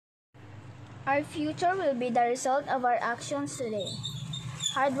Our future will be the result of our actions today.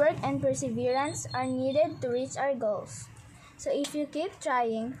 Hard work and perseverance are needed to reach our goals. So if you keep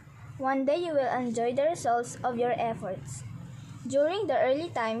trying, one day you will enjoy the results of your efforts. During the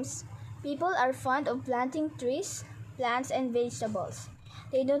early times, people are fond of planting trees, plants, and vegetables.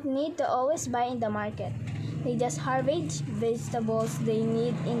 They don't need to always buy in the market. They just harvest vegetables they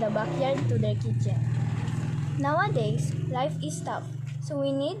need in the backyard to their kitchen. Nowadays, life is tough, so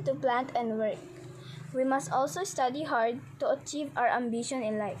we need to plant and work. We must also study hard to achieve our ambition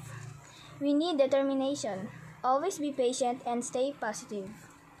in life. We need determination. Always be patient and stay positive.